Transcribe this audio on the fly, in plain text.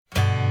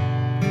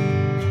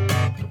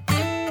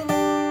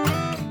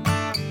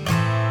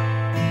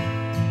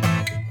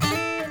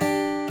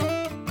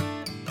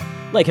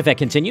Lake Effect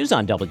continues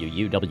on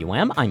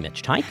WUWM. I'm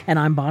Mitch Tyke. And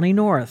I'm Bonnie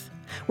North.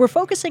 We're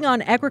focusing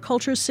on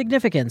agriculture's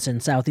significance in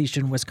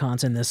southeastern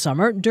Wisconsin this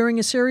summer during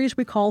a series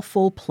we call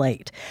Full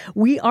Plate.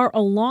 We are a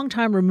long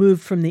time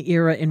removed from the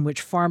era in which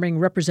farming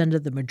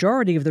represented the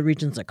majority of the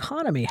region's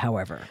economy,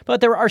 however.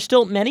 But there are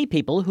still many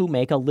people who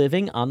make a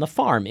living on the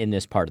farm in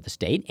this part of the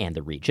state and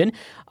the region.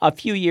 A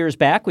few years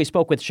back, we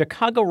spoke with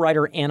Chicago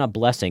writer Anna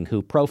Blessing,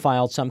 who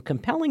profiled some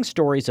compelling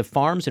stories of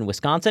farms in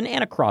Wisconsin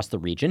and across the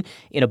region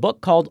in a book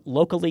called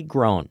Locally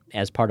Grown.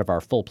 As part of our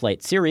Full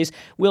Plate series,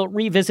 we'll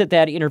revisit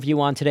that interview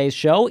on today's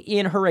show.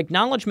 In her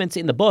acknowledgments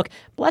in the book,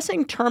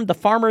 Blessing termed the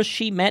farmers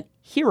she met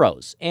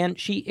heroes, and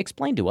she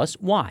explained to us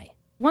why.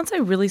 Once I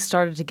really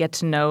started to get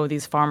to know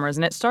these farmers,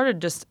 and it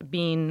started just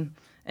being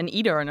an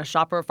eater and a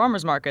shopper at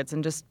farmers markets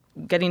and just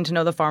getting to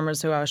know the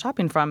farmers who I was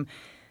shopping from,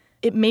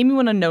 it made me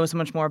want to know so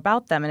much more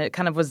about them, and it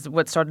kind of was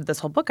what started this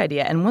whole book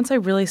idea. And once I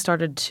really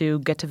started to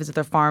get to visit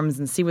their farms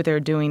and see what they were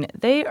doing,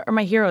 they are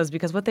my heroes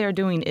because what they are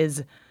doing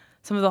is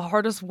some of the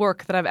hardest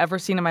work that I've ever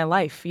seen in my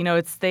life. You know,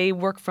 they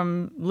work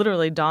from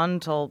literally dawn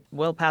till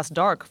well past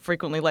dark,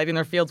 frequently lighting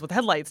their fields with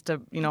headlights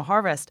to,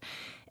 harvest.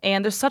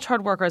 And they're such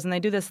hard workers, and they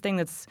do this thing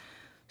that's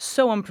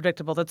so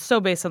unpredictable, that's so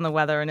based on the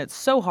weather, and it's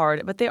so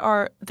hard. But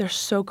they're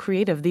so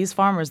creative. These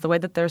farmers, the way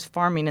that they're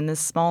farming in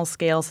this small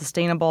scale,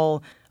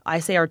 sustainable,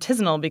 I say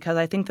artisanal because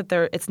I think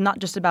that it's not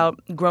just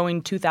about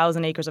growing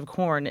 2,000 acres of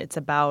corn. It's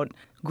about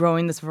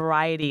growing this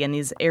variety and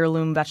these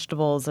heirloom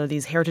vegetables or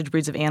these heritage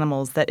breeds of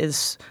animals that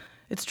is...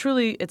 It's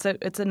truly, it's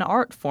an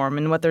art form,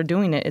 and what they're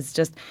doing it's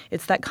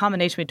that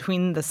combination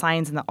between the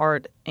science and the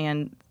art,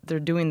 and they're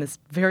doing this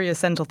very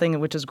essential thing,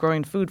 which is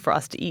growing food for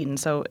us to eat. And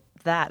so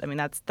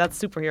that's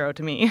superhero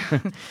to me.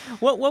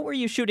 What were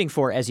you shooting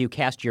for as you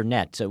cast your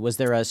net? Was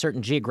there a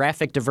certain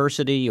geographic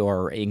diversity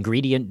or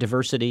ingredient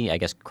diversity? I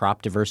guess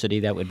crop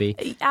diversity, that would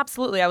be?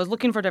 Absolutely. I was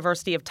looking for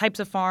diversity of types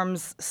of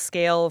farms,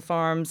 scale of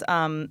farms,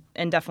 and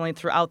definitely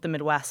throughout the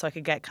Midwest, so I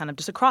could get kind of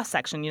just a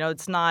cross-section.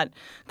 It's not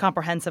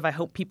comprehensive. I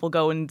hope people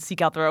go and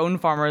seek out their own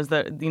farmers,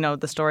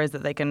 the stories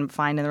that they can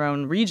find in their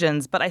own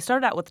regions. But I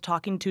started out with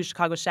talking to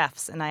Chicago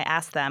chefs, and I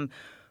asked them,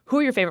 who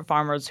are your favorite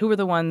farmers? Who are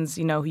the ones,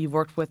 who you've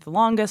worked with the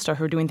longest or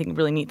who are doing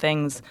really neat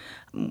things,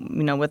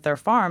 with their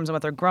farms and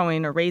what they're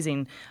growing or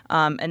raising?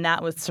 And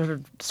that was sort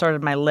of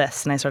started my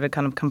list, and I started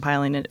kind of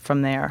compiling it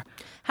from there.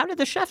 How did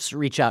the chefs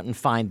reach out and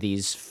find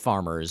these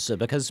farmers?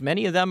 Because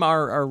many of them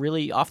are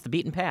really off the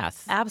beaten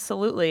path.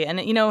 Absolutely. And,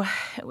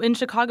 in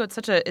Chicago,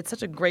 it's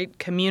such a great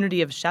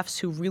community of chefs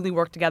who really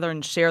work together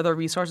and share their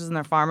resources and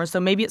their farmers. So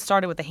maybe it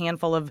started with a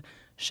handful of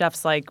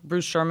chefs like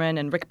Bruce Sherman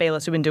and Rick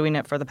Bayless who've been doing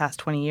it for the past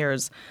 20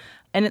 years.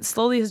 And it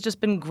slowly has just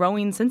been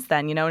growing since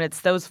then, and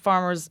it's those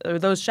farmers, or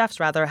those chefs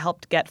rather,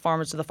 helped get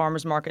farmers to the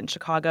farmers market in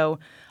Chicago.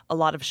 A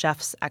lot of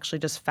chefs actually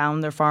just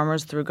found their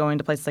farmers through going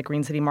to places like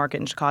Green City Market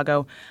in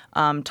Chicago,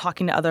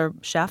 talking to other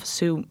chefs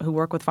who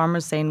work with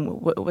farmers, saying,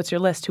 what's your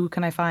list? Who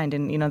can I find?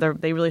 And,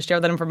 they really share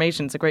that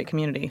information. It's a great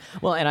community.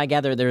 Well, and I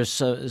gather there's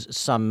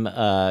some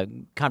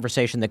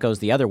conversation that goes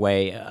the other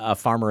way. A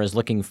farmer is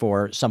looking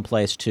for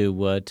someplace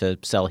to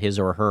sell his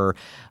or her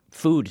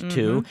food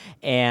to,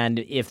 and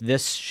if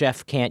this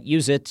chef can't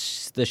use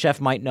it, the chef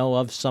might know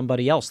of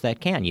somebody else that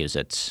can use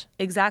it.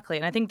 Exactly,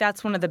 and I think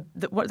that's one of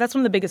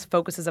the biggest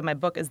focuses of my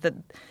book is that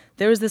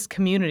there's this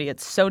community.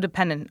 It's so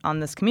dependent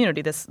on this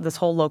community, this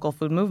whole local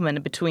food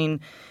movement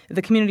between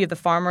the community of the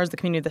farmers, the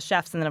community of the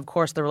chefs, and then of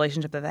course the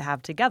relationship that they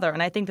have together.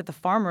 And I think that the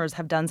farmers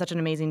have done such an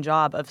amazing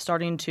job of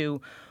starting to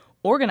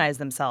organize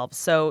themselves.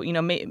 So,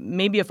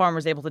 maybe a farmer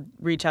is able to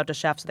reach out to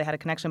chefs so they had a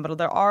connection, but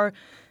there are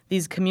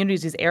these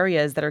communities, these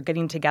areas that are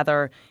getting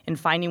together and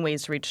finding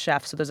ways to reach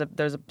chefs. So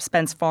there's a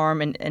Spence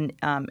Farm in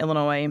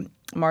Illinois.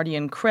 Marty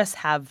and Chris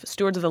have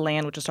Stewards of the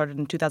Land, which was started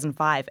in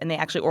 2005, and they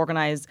actually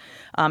organize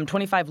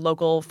 25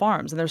 local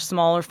farms. And there's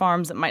smaller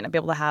farms that might not be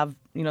able to have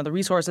the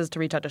resources to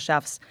reach out to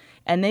chefs,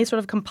 and they sort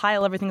of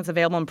compile everything that's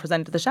available and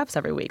present it to the chefs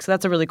every week. So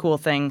that's a really cool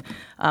thing,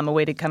 a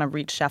way to kind of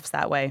reach chefs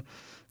that way.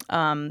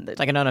 It's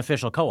like an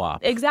unofficial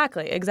co-op.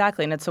 Exactly.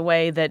 And it's a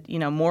way that,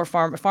 more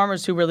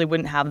farmers who really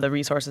wouldn't have the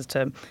resources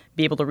to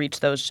be able to reach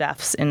those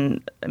chefs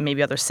in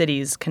maybe other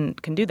cities can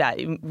do that.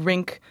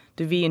 Rink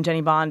DeVee and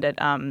Jenny Bond at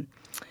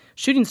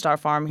Shooting Star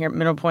Farm here at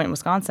Mineral Point,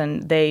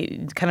 Wisconsin,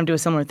 they kind of do a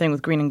similar thing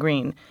with Green and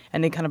Green,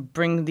 and they kind of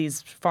bring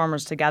these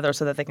farmers together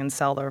so that they can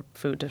sell their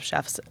food to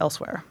chefs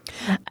elsewhere.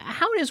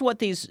 How does what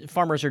these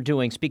farmers are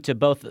doing speak to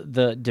both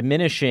the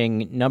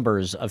diminishing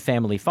numbers of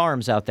family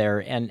farms out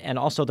there and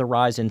also the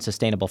rise in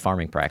sustainable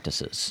farming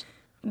practices?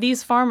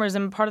 These farmers,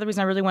 and part of the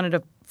reason I really wanted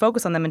to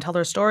focus on them and tell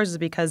their stories is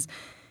because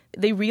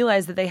they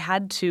realized that they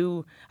had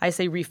to, I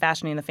say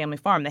refashioning the family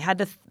farm, they had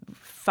to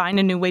find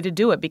a new way to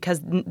do it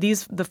because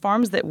the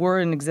farms that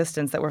were in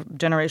existence, that were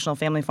generational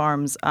family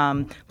farms,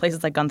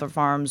 places like Gunther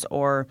Farms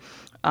or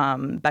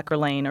Becker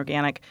Lane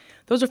Organic,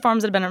 those are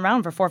farms that have been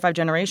around for 4 or 5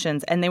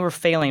 generations, and they were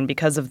failing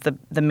because of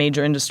the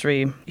major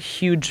industry,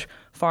 huge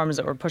farms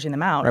that were pushing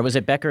them out. Right. Was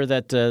it Becker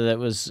that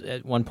was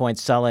at one point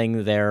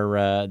selling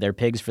their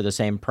pigs for the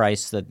same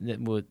price that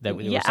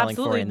we were selling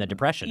for in the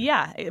Depression?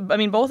 Yeah, I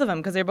mean both of them,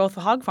 because they're both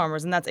hog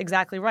farmers, and that's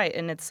exactly right.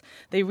 And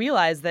they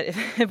realized that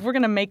if we're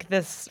going to make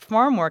this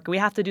farm work, we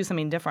have to do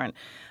something different.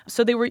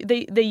 So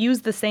they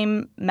used the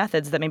same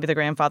methods that maybe the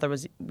grandfather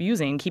was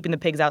using, keeping the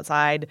pigs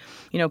outside,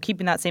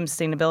 keeping that same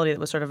sustainability that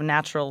was sort of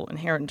natural,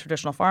 inherent in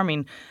traditional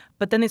farming.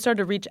 But then they started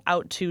to reach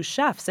out to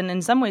chefs. And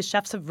in some ways,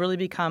 chefs have really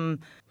become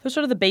they're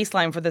sort of the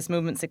baseline for this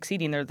movement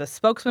succeeding. They're the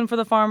spokesman for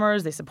the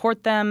farmers. They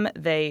support them.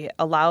 They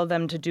allow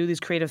them to do these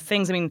creative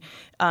things. I mean,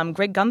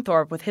 Greg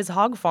Gunthorpe, with his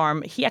hog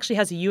farm, he actually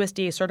has a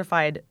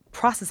USDA-certified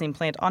processing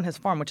plant on his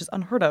farm, which is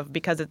unheard of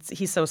because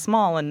he's so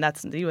small, and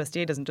the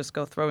USDA doesn't just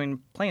go throwing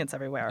plants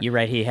everywhere. You're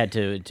right. He had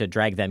to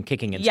drag them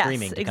kicking and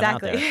screaming to come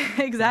out there.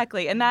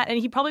 Exactly. And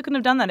he probably couldn't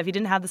have done that if he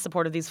didn't have the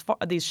support of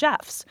these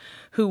chefs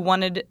who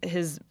wanted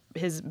his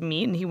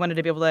meat, and he wanted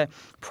to be able to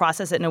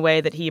process it in a way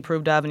that he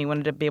approved of, and he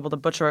wanted to be able to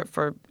butcher it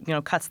for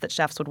cuts that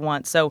chefs would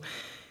want. So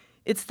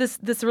it's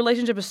this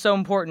relationship is so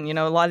important.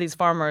 A lot of these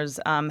farmers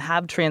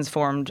have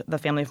transformed the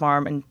family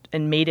farm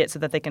and made it so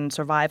that they can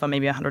survive on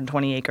maybe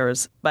 120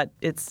 acres. But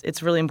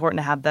it's really important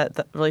to have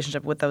that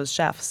relationship with those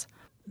chefs.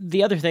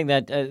 The other thing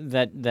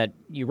that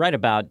you write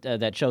about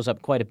that shows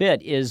up quite a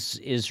bit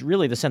is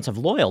really the sense of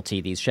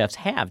loyalty these chefs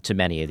have to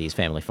many of these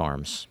family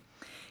farms.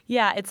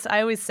 Yeah,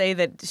 I always say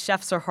that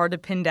chefs are hard to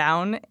pin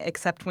down,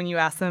 except when you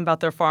ask them about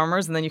their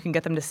farmers, and then you can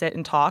get them to sit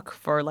and talk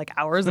for like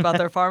hours about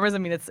their farmers. I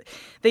mean, and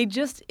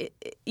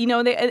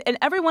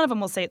every one of them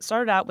will say it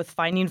started out with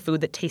finding food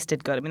that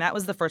tasted good. I mean, that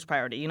was the first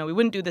priority. We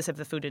wouldn't do this if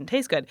the food didn't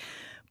taste good.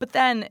 But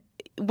then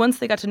once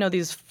they got to know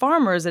these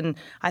farmers, and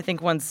I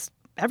think once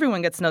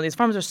everyone gets to know these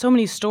farmers, there's so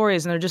many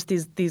stories, and they're just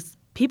these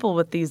people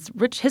with these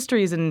rich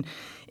histories and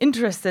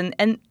interests,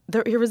 and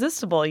they're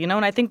irresistible, And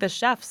I think the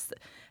chefs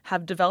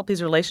have developed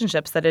these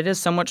relationships that it is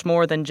so much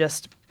more than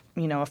just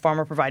a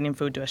farmer providing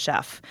food to a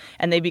chef,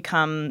 and they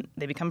become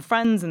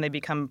friends, and they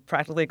become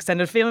practically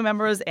extended family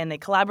members, and they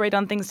collaborate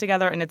on things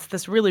together, and it's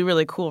this really,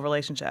 really cool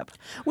relationship.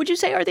 Would you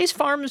say, are these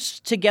farms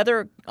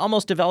together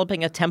almost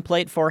developing a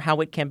template for how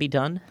it can be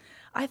done?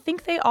 I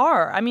think they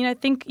are. I mean, I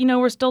think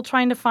we're still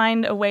trying to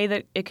find a way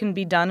that it can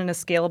be done in a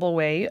scalable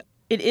way.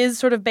 It is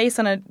sort of based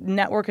on a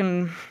network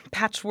and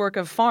patchwork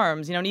of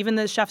farms, and even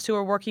the chefs who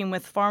are working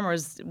with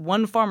farmers,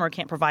 one farmer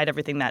can't provide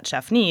everything that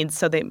chef needs.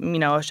 So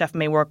a chef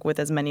may work with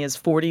as many as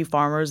 40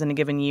 farmers in a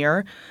given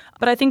year.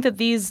 But I think that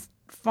these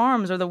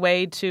farms are the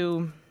way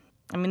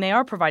they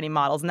are providing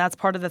models. And that's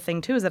part of the thing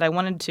too, is that I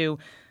wanted to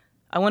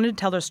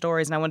tell their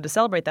stories, and I wanted to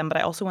celebrate them, but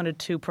I also wanted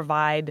to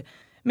provide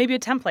maybe a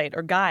template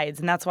or guides.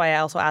 And that's why I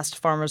also asked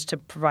farmers to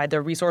provide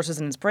their resources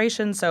and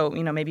inspiration. So,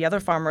 maybe other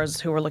farmers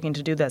who are looking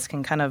to do this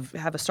can kind of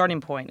have a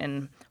starting point,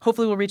 and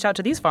hopefully we'll reach out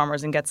to these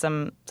farmers and get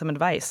some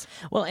advice.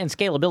 Well, and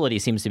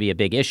scalability seems to be a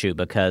big issue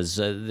because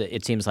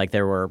it seems like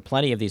there were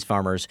plenty of these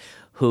farmers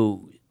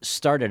who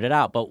started it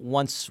out, but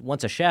once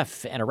a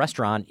chef and a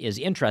restaurant is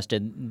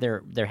interested,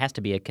 there has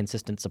to be a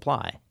consistent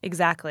supply.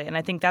 Exactly. And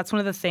I think that's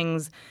one of the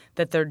things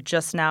that they're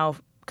just now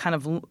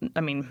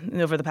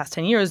over the past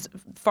 10 years,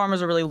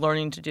 farmers are really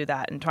learning to do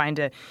that and trying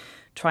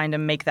to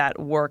make that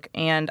work.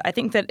 And I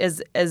think that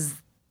as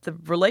the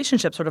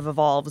relationship sort of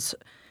evolves,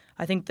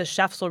 I think the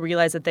chefs will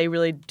realize that they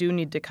really do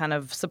need to kind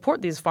of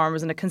support these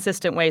farmers in a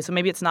consistent way. So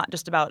maybe it's not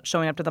just about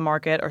showing up to the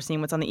market or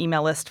seeing what's on the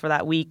email list for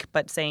that week,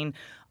 but saying,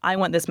 I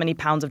want this many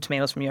pounds of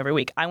tomatoes from you every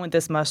week. I want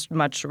this much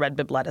red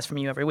bib lettuce from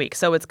you every week.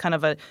 So it's kind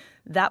of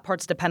that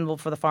part's dependable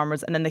for the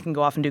farmers, and then they can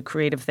go off and do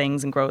creative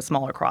things and grow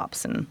smaller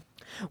crops.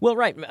 Well,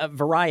 right.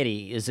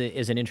 Variety is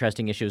an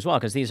interesting issue as well,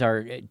 because these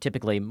are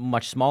typically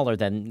much smaller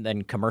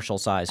than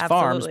commercial-sized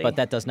farms, but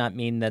that does not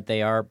mean that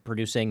they are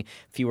producing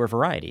fewer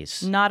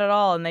varieties. Not at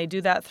all, and they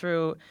do that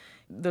through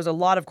there's a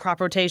lot of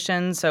crop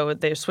rotation, so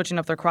they're switching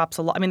up their crops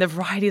a lot. I mean, the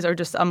varieties are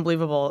just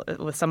unbelievable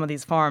with some of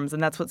these farms,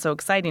 and that's what's so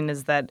exciting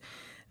is that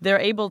they're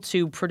able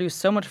to produce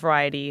so much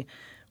variety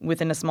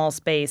within a small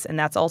space, and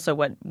that's also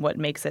what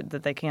makes it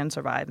that they can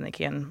survive and they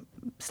can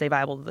stay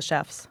viable to the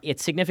chefs.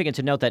 It's significant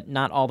to note that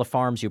not all the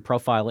farms you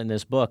profile in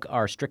this book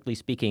are, strictly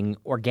speaking,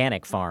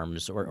 organic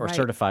farms or Right.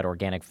 certified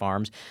organic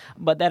farms,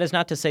 but that is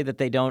not to say that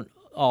they don't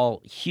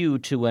all hew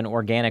to an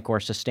organic or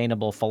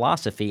sustainable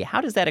philosophy. How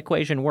does that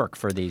equation work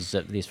for these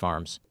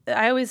farms?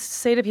 I always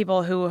say to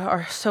people who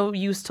are so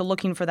used to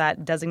looking for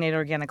that designated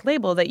organic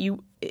label that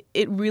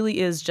it really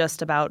is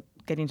just about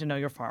getting to know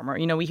your farmer.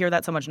 We hear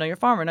that so much, know your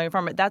farmer.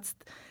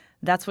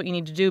 That's what you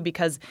need to do,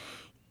 because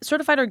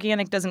certified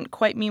organic doesn't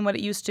quite mean what it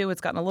used to.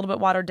 It's gotten a little bit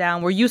watered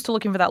down. We're used to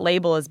looking for that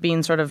label as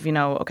being sort of,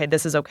 okay,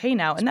 this is okay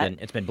now.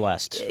 It's been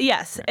blessed.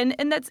 Yes, right.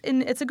 and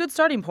it's a good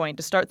starting point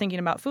to start thinking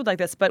about food like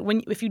this. But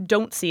if you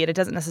don't see it, it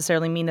doesn't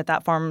necessarily mean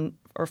that farm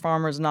or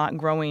farmer is not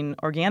growing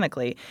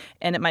organically.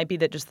 And it might be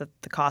that just the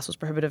cost was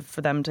prohibitive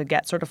for them to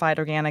get certified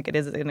organic. It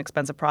is an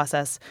expensive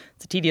process.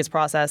 It's a tedious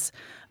process.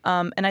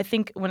 And I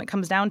think when it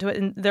comes down to it,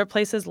 and there are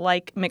places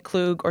like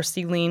McClug or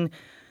Sealing,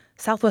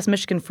 Southwest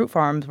Michigan fruit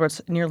farms where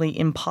it's nearly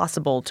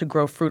impossible to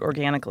grow fruit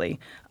organically.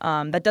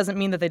 That doesn't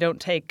mean that they don't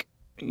take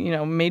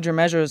major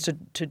measures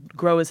to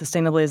grow as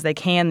sustainably as they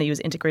can. They use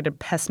integrated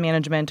pest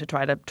management to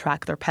try to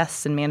track their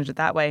pests and manage it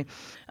that way.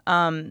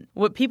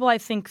 What people, I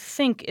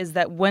think is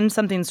that when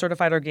something's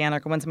certified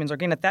organic or when something's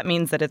organic, that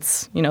means that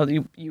it's,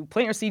 you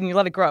plant your seed and you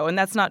let it grow. And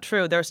that's not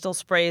true. There are still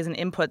sprays and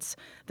inputs.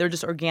 They're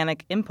just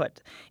organic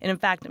input. And in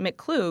fact, Mick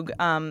Klug,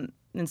 and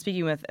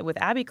speaking with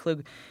Abby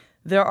Klug,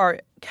 there are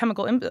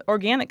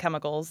organic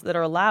chemicals that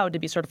are allowed to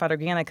be certified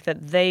organic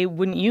that they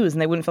wouldn't use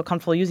and they wouldn't feel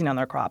comfortable using on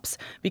their crops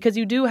because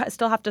you do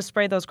still have to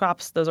spray those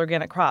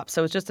organic crops.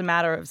 So it's just a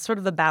matter of sort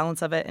of the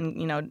balance of it.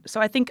 And,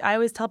 so I think I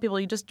always tell people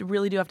you just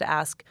really do have to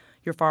ask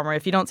your farmer.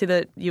 If you don't see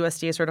the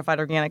USDA certified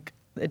organic,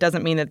 it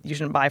doesn't mean that you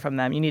shouldn't buy from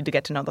them. You need to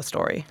get to know the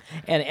story.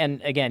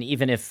 And again,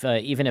 even if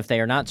they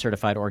are not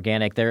certified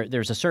organic,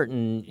 there's a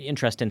certain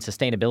interest in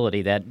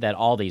sustainability that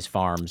all these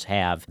farms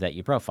have that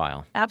you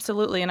profile.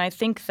 Absolutely. And I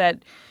think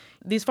that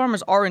these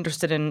farmers are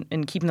interested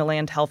in keeping the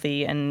land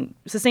healthy and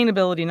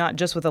sustainability, not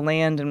just with the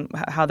land and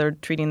how they're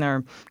treating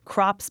their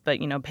crops, but,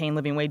 paying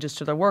living wages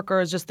to their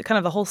workers, just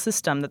the whole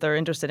system that they're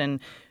interested in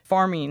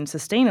farming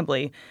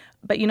sustainably.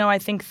 But, I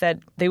think that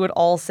they would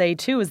all say,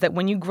 too, is that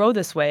when you grow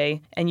this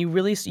way and you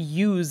really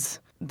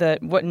use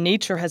what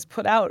nature has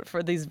put out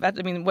for these,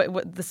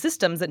 what the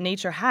systems that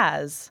nature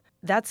has,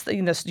 that's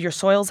your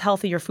soil's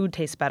healthy, your food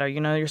tastes better.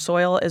 Your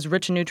soil is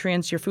rich in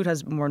nutrients, your food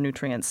has more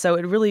nutrients. So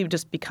it really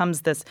just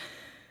becomes this.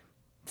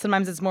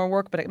 Sometimes it's more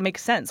work, but it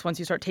makes sense once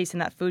you start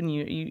tasting that food and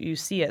you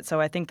see it. So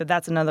I think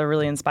that's another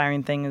really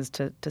inspiring thing is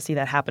to see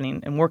that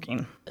happening and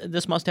working.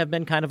 This must have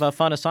been kind of a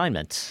fun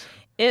assignment.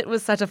 It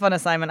was such a fun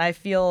assignment. I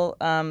feel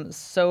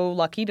so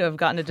lucky to have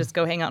gotten to just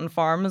go hang out on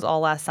farms all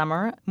last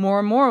summer. More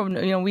and more,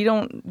 we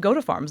don't go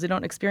to farms. We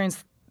don't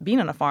experience being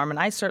on a farm, and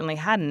I certainly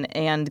hadn't.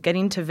 And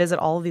getting to visit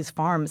all of these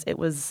farms, it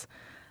was...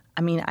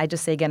 I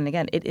just say again and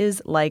again, it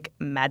is like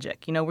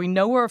magic. We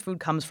know where our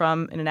food comes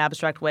from in an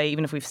abstract way,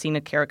 even if we've seen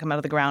a carrot come out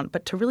of the ground.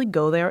 But to really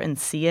go there and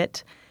see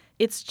it,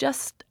 it's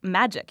just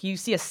magic. You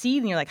see a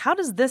seed and you're like, how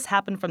does this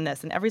happen from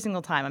this? And every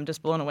single time I'm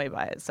just blown away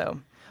by it. So.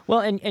 Well,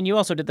 and you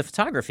also did the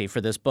photography for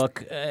this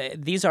book.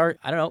 These are,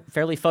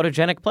 fairly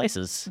photogenic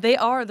places. They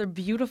are. They're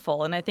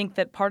beautiful. And I think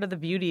that part of the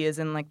beauty is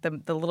in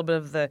the little bit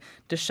of the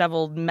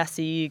disheveled,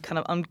 messy kind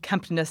of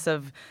unkemptness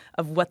of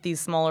what these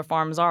smaller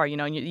farms are. You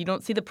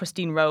don't see the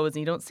pristine roads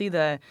and you don't see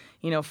the,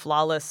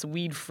 flawless,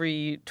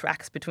 weed-free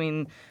tracks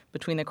between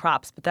the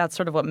crops. But that's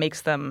sort of what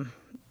makes them,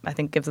 I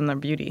think, gives them their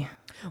beauty.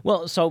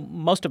 Well, so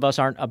most of us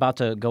aren't about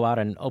to go out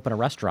and open a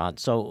restaurant.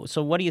 So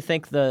what do you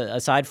think,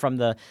 aside from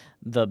the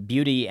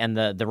beauty and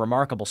the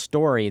remarkable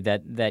story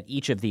that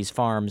each of these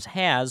farms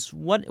has,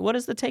 what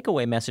is the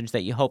takeaway message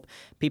that you hope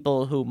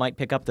people who might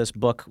pick up this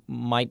book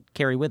might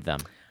carry with them?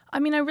 I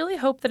really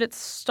hope that it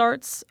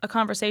starts a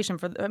conversation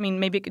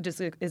maybe it just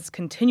is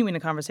continuing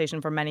a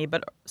conversation for many,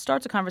 but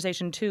starts a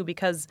conversation too,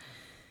 because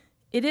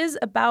it is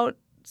about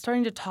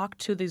starting to talk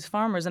to these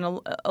farmers. And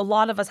a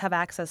lot of us have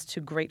access to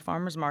great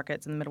farmers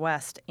markets in the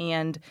Midwest.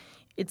 And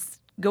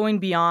it's going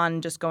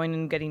beyond just going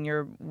and getting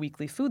your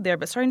weekly food there,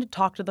 but starting to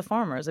talk to the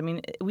farmers.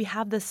 We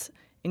have this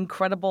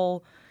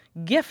incredible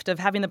gift of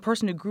having the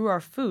person who grew our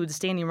food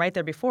standing right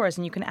there before us,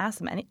 and you can ask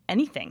them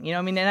anything.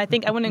 And I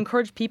think I want to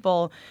encourage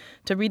people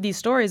to read these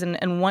stories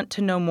and want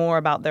to know more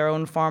about their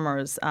own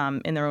farmers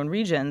in their own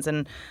regions.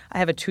 And I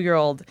have a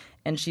 2-year-old,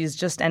 and she's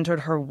just entered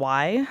her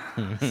why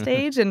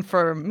stage. And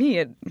for me,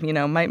 it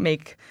might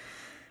make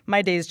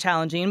my days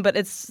challenging, but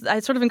I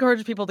sort of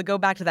encourage people to go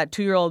back to that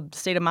 2-year-old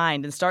state of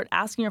mind and start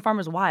asking your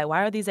farmers why.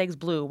 Why are these eggs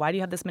blue? Why do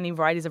you have this many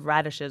varieties of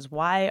radishes?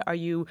 Why are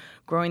you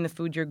growing the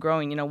food you're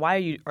growing? Why are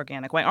you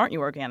organic? Why aren't you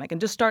organic? And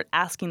just start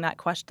asking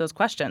those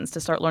questions to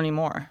start learning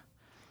more.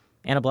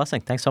 Anna Blessing,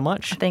 thanks so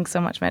much. Thanks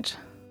so much, Mitch.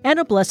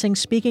 Anna Blessing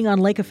speaking on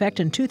Lake Effect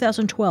in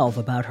 2012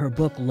 about her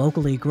book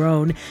Locally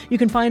Grown. You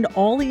can find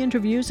all the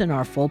interviews in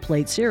our Full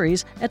Plate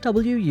series at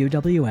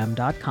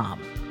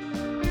WUWM.com.